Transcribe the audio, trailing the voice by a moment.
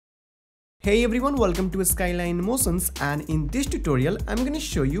Hey everyone, welcome to Skyline Motions, and in this tutorial I'm going to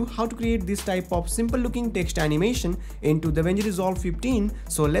show you how to create this type of simple looking text animation into DaVinci Resolve 15.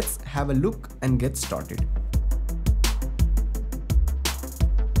 So let's have a look and get started.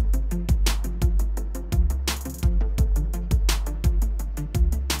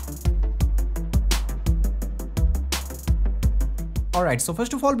 Alright, so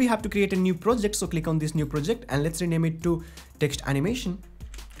first of all we have to create a new project. So click on this new project and let's rename it to text animation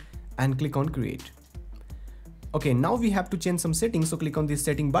and click on create. Okay, now we have to change some settings. So click on this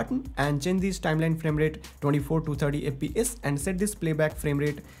setting button and change this timeline frame rate 24 to 30 fps and set this playback frame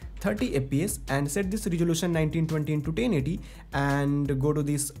rate 30 fps and set this resolution 1920 into 1080 and go to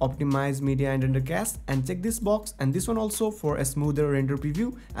this optimize media and render cast and check this box and this one also for a smoother render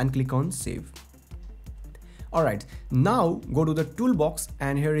preview and click on save. Alright, now go to the toolbox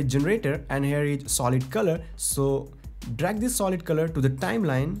and here is generator and here is solid color. So drag this solid color to the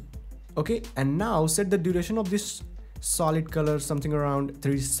timeline. Okay, and now set the duration of this solid color something around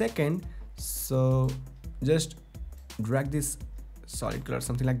 3 seconds. So just drag this solid color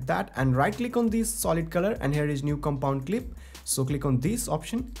something like that and right click on this solid color and here is new compound clip. So click on this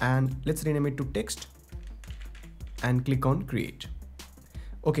option and let's rename it to text and click on create.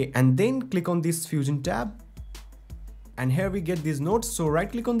 Okay, and then click on this fusion tab and here we get these nodes. So right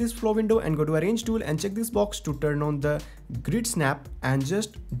click on this flow window and go to arrange tool and check this box to turn on the grid snap and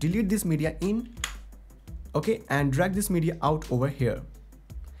just delete this media in. Okay, and drag this media out over here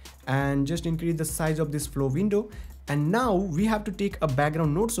and just increase the size of this flow window. And now we have to take a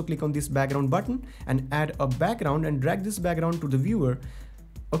background node. So click on this background button and add a background and drag this background to the viewer.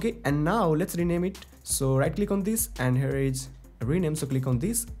 Okay, and now let's rename it. So right click on this and here is rename. So click on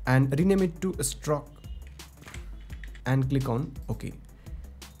this and rename it to a stroke and click on OK.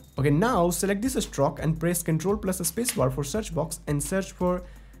 Okay, now select this stroke and press Ctrl plus a spacebar for search box and search for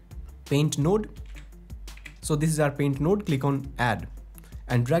paint node. So this is our paint node. Click on add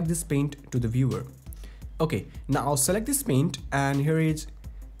and drag this paint to the viewer. Okay, now select this paint and here is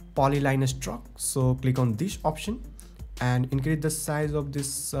Polyline stroke. So click on this option and increase the size of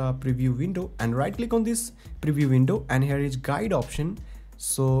this preview window and right click on this preview window and here is guide option.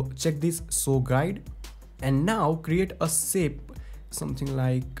 So check this show guide. And now create a shape something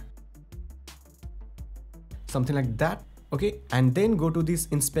like that. Okay, and then go to this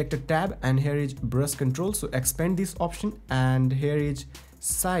inspector tab and here is brush control. So expand this option and here is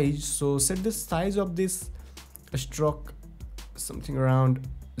size. So set the size of this stroke something around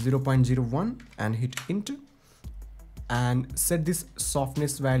 0.01 and hit enter and set this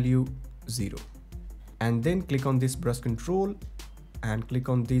softness value 0 and then click on this brush control and click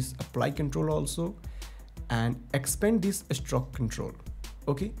on this apply control also and expand this stroke control.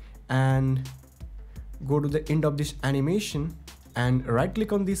 Okay, and go to the end of this animation and right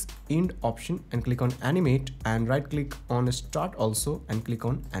click on this end option and click on animate and right click on start also and click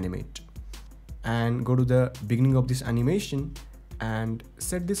on animate and go to the beginning of this animation and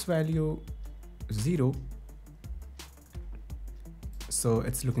set this value 0. So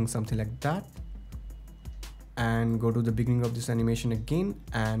it's looking something like that and go to the beginning of this animation again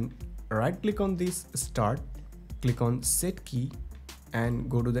and right click on this start, click on set key and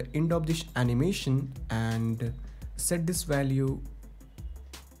go to the end of this animation and set this value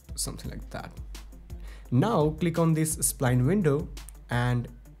something like that. Now click on this spline window and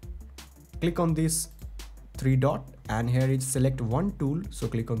click on this 3 dot and here is select one tool. So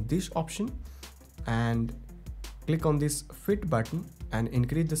click on this option and click on this fit button and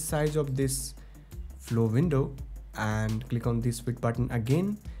increase the size of this flow window and click on this fit button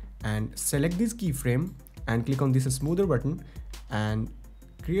again and select this keyframe and click on this smoother button and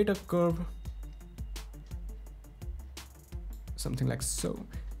create a curve something like so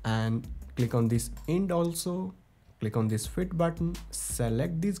and click on this end also, click on this fit button,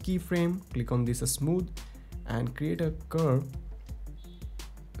 select this keyframe, click on this smooth and create a curve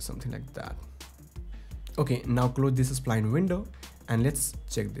something like that. Okay, now close this spline window and let's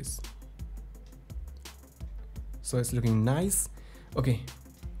check this. So it's looking nice. Okay,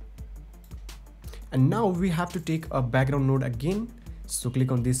 and now we have to take a background node again. So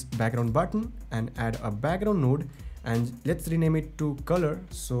click on this background button and add a background node and let's rename it to color.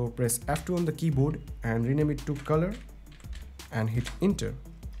 So press F2 on the keyboard and rename it to color and hit enter.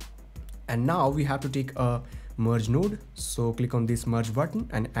 And now we have to take a merge node. So click on this merge button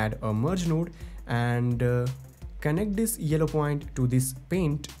and add a merge node and connect this yellow point to this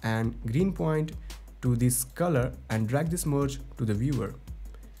paint and green point to this color and drag this merge to the viewer.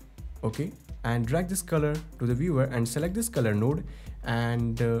 Okay, and drag this color to the viewer and select this color node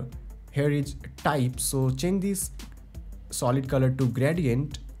and here is type. So change this solid color to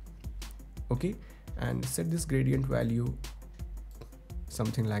gradient Okay, and set this gradient value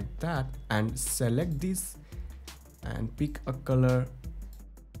something like that, and select this and pick a color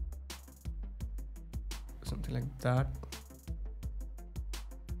something like that.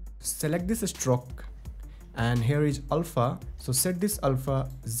 Select this stroke, and here is alpha, so set this alpha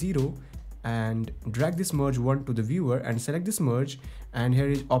 0 and drag this merge 1 to the viewer and select this merge, and here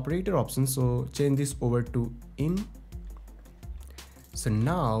is operator option, so change this over to in. So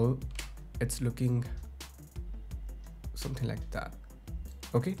now it's looking something like that.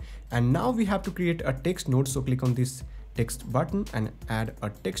 Okay, and now we have to create a text node, so click on this text button and add a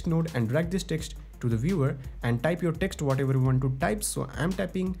text node and drag this text to the viewer and type your text whatever you want to type. So I'm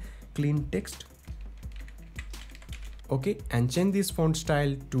typing clean text. Okay, and change this font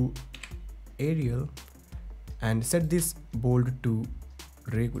style to Arial and set this bold to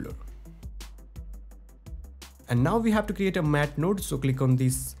regular. And now we have to create a matte node, so click on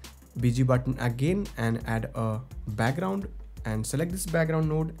this BG button again and add a background and select this background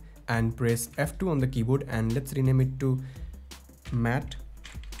node and press F2 on the keyboard, and let's rename it to matte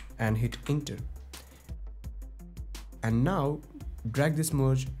and hit enter. And now drag this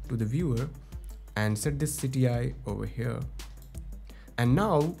merge to the viewer and set this CTI over here. And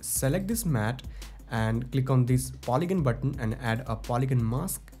now select this matte and click on this polygon button and add a polygon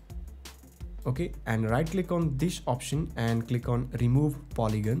mask. Okay, and right click on this option and click on remove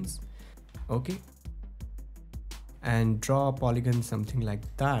polygons. Okay, and draw a polygon something like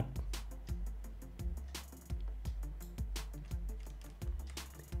that.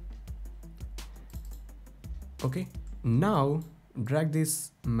 Okay, now drag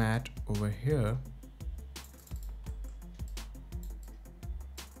this matte over here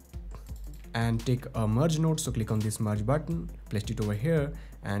and take a merge node, so click on this merge button, place it over here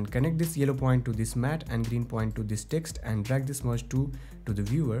and connect this yellow point to this matte and green point to this text and drag this merge to the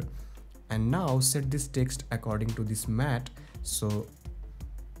viewer. And now set this text according to this matte, so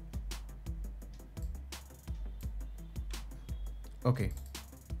okay,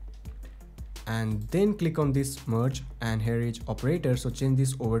 and then click on this merge and here is operator, so change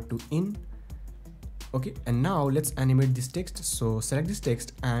this over to in. Okay, and now let's animate this text, so select this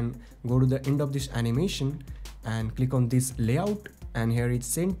text and go to the end of this animation and click on this layout and here is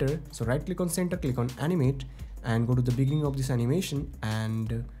center, so right click on center, click on animate and go to the beginning of this animation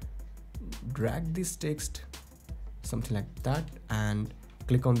and drag this text something like that and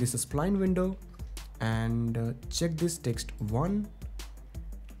click on this spline window and check this text 1.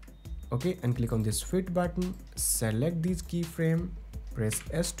 Okay, and click on this fit button, select this keyframe, press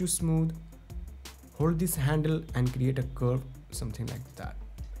S to smooth, hold this handle and create a curve something like that.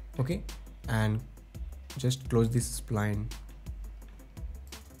 Okay, and just close this spline.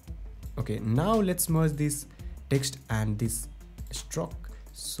 Okay, now let's merge this text and this stroke,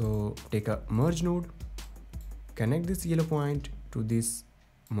 so take a merge node, connect this yellow point to this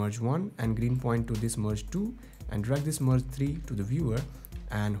merge 1 and green point to this merge 2 and drag this merge 3 to the viewer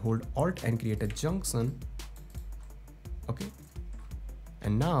and hold alt and create a junction. Okay,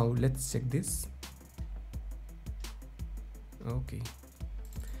 and now let's check this.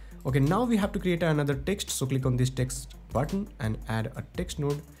 Okay, now we have to create another text, so click on this text button and add a text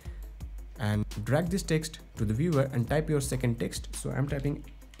node and drag this text to the viewer and type your second text, so I'm typing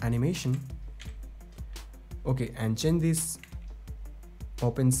animation. Okay, and change this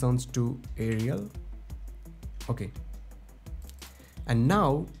open sans to Arial. Okay, and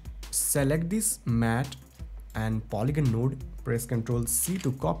now select this matte and polygon node, press Ctrl C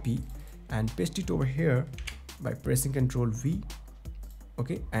to copy and paste it over here by pressing Ctrl V.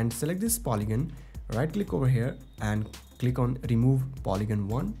 Okay, and select this polygon, right click over here and click on remove polygon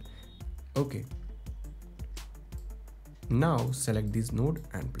 1. Okay, now select this node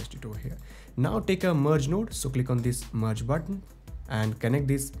and place it over here. Now take a merge node, so click on this merge button and connect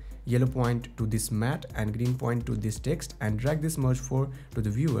this yellow point to this matte and green point to this text and drag this merge 4 to the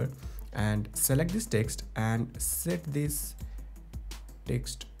viewer and select this text and set this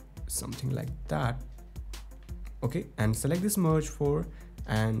text something like that. Okay, and select this merge 4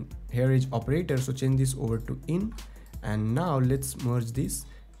 and here is operator, so change this over to in. And now let's merge this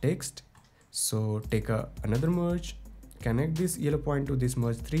text, so take another merge, connect this yellow point to this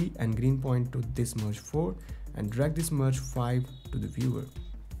merge 3 and green point to this merge 4 and drag this merge 5 to the viewer.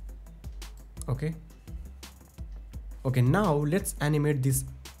 Okay, now let's animate this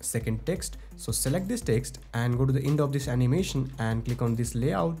second text, so select this text and go to the end of this animation and click on this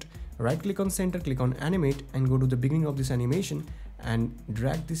layout, right click on center, click on animate and go to the beginning of this animation and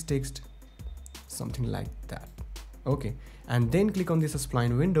drag this text something like that. Okay, and then click on this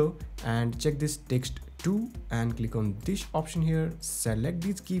spline window and check this text 2 and click on this option here, select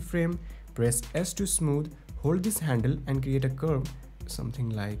this keyframe, press S to smooth, hold this handle and create a curve, something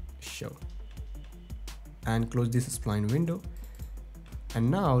like show, and close this spline window. And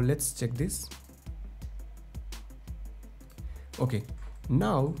now let's check this. Okay,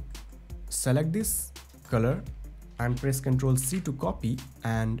 now select this color and press Ctrl C to copy,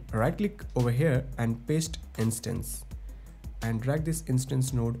 and right click over here and paste instance, and drag this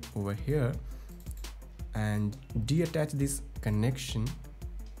instance node over here and deattach this connection.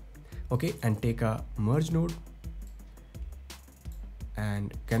 Okay, and take a merge node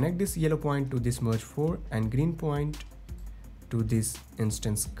and connect this yellow point to this merge 4 and green point to this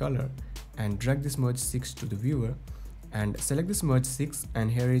instance color, and drag this merge 6 to the viewer and select this merge 6 and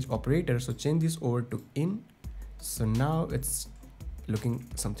here is operator, so change this over to in. So now it's looking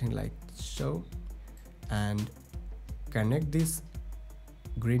something like show, and connect this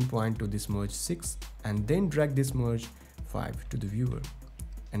green point to this merge 6 and then drag this merge 5 to the viewer.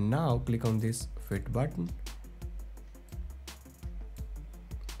 And now click on this fit button.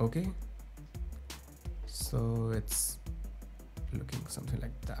 Okay, so it's looking something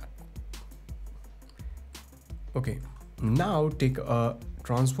like that. Okay, now take a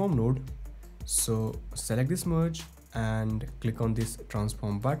transform node. So select this merge and click on this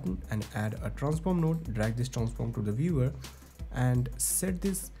transform button and add a transform node, drag this transform to the viewer and set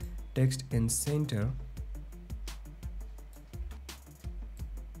this text in center.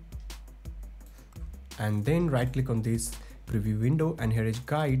 And then right click on this preview window and here is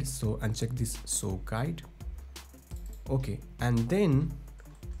guide, so uncheck this show guide. Okay, and then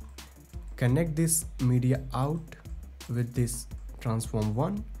connect this media out with this transform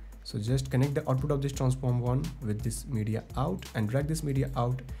 1. So just connect the output of this transform 1 with this media out and drag this media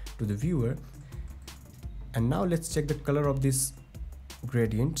out to the viewer. And now let's check the color of this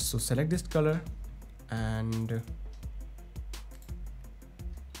gradient. So select this color and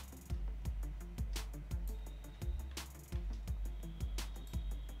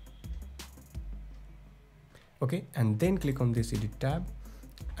okay, and then click on this edit tab,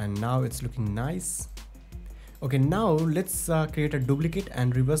 and now it's looking nice. Okay, now let's create a duplicate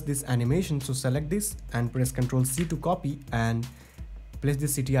and reverse this animation. So select this and press Ctrl C to copy and place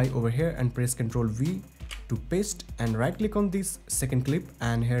this CTI over here and press Ctrl V to paste, and right click on this second clip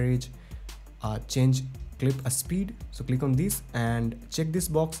and here is change clip a speed. So click on this and check this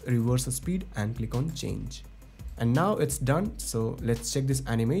box reverse speed and click on change. And now it's done. So let's check this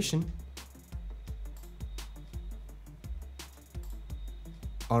animation.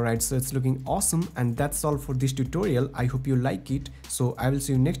 Alright, so it's looking awesome, and that's all for this tutorial. I hope you like it. So I will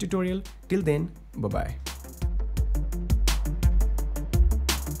see you next tutorial. Till then, bye bye.